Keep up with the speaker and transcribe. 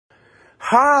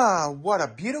Ha! What a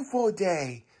beautiful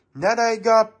day. Now that I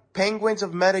got Penguins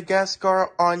of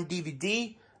Madagascar on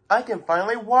DVD, I can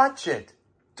finally watch it.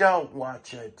 Don't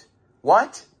watch it.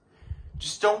 What?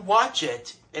 Just don't watch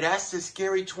it. It has the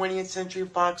scary 20th Century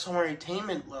Fox Home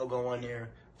Entertainment logo on there.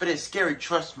 But it's scary,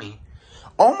 trust me.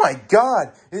 Oh my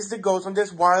god! This goes on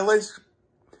this wireless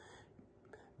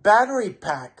battery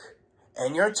pack.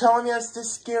 And you're telling me that's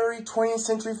this scary 20th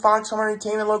Century Fox Home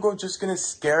Entertainment logo just gonna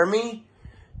scare me?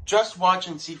 Just watch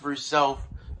and see for yourself.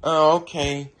 Oh,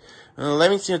 okay. Let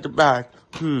me see at the back.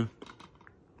 I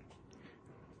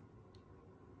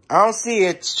don't see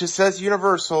it. It just says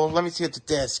Universal. Let me see at the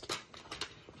disc.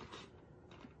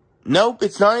 Nope,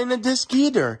 it's not in the disc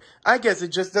either. I guess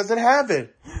it just doesn't have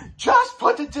it. Just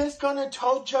put the disc on a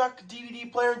toe jack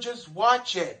DVD player and just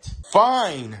watch it.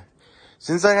 Fine.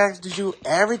 Since I have to do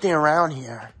everything around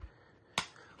here.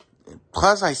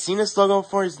 Plus, I've seen this logo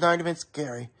before. It's not even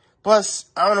scary. Plus,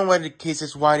 I don't know why the case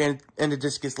is white and the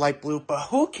disc is light blue, but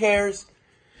who cares?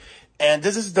 And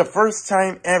this is the first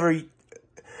time ever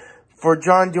for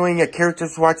John doing a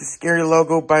Characters Watch a Scary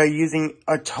logo by using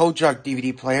a toe jack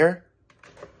DVD player.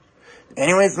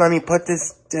 Anyways, let me put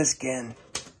this disc in.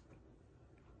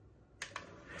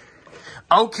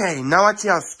 Okay, now let's see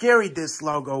how scary this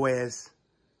logo is.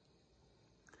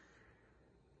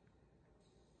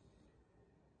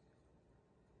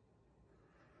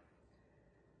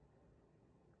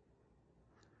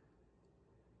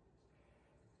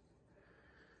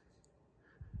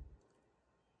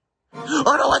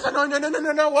 Oh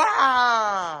no, no,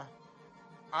 ah!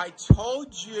 I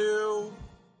told you.